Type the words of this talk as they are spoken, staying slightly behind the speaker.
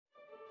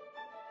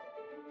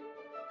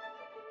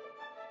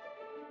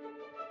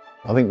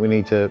I think we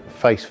need to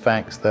face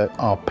facts that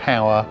our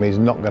power is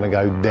not going to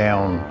go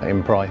down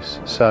in price.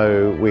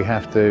 So we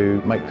have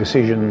to make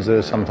decisions that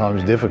are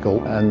sometimes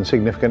difficult and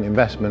significant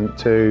investment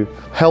to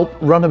help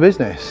run a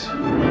business.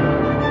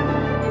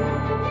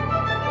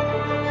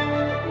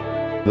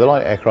 The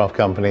Light Aircraft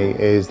Company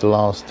is the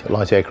last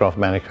light aircraft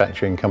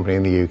manufacturing company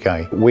in the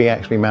UK. We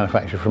actually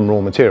manufacture from raw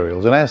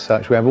materials, and as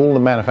such we have all the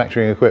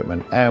manufacturing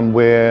equipment, and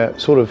we're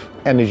sort of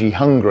energy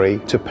hungry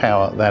to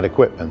power that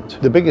equipment.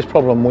 The biggest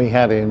problem we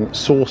had in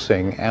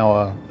sourcing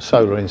our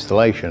solar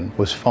installation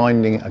was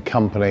finding a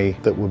company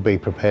that would be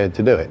prepared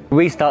to do it.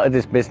 We started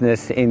this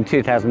business in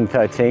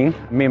 2013.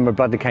 Me and my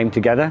brother came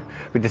together.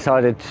 We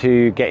decided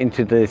to get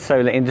into the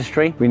solar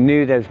industry. We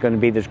knew there was going to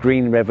be this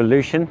green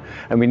revolution,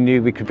 and we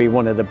knew we could be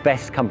one of the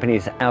best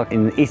companies out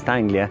in East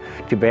Anglia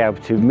to be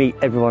able to meet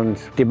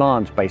everyone's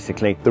demands,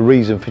 basically. The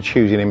reason for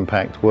choosing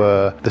Impact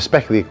were the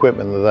spec of the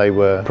equipment that they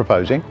were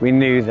proposing. We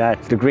knew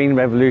that the green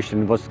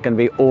revolution was going to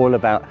be all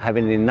about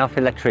having enough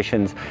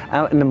electricians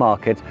out in the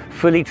market,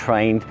 fully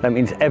trained. That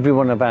means every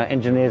one of our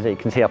engineers that you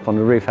can see up on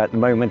the roof at the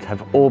moment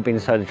have all been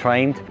solar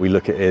trained. We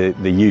look at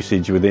the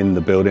usage within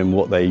the building,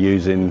 what they're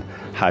using,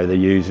 how they're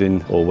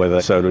using, or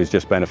whether solar is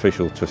just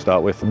beneficial to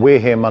start with. We're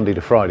here Monday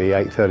to Friday,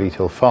 8:30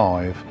 till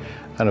 5.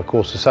 And of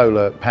course the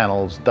solar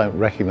panels don't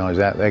recognise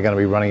that. They're going to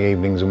be running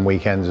evenings and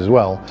weekends as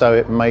well. So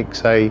it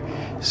makes a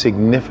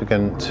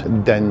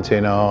significant dent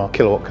in our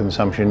kilowatt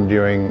consumption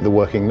during the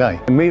working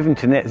day. Moving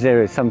to net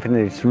zero is something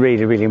that's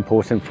really, really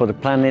important for the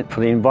planet,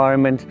 for the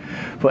environment,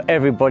 for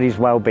everybody's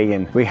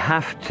well-being. We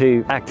have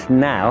to act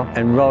now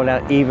and roll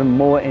out even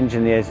more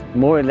engineers,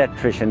 more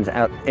electricians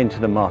out into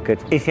the market.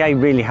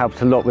 ECA really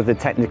helped a lot with the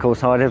technical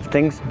side of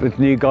things. With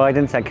new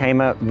guidance that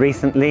came out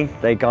recently,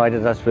 they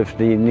guided us with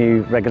the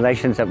new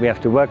regulations that we have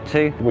to work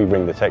to. We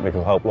ring the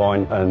technical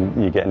helpline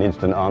and you get an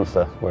instant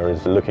answer,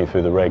 whereas looking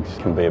through the regs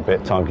can be a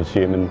bit time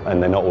consuming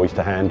and they're not always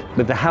to hand.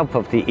 With the help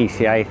of the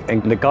ECA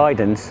and the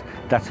guidance,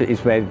 that is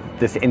where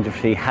this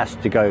industry has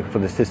to go for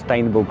the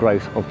sustainable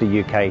growth of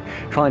the UK,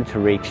 trying to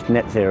reach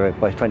net zero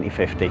by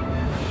 2050.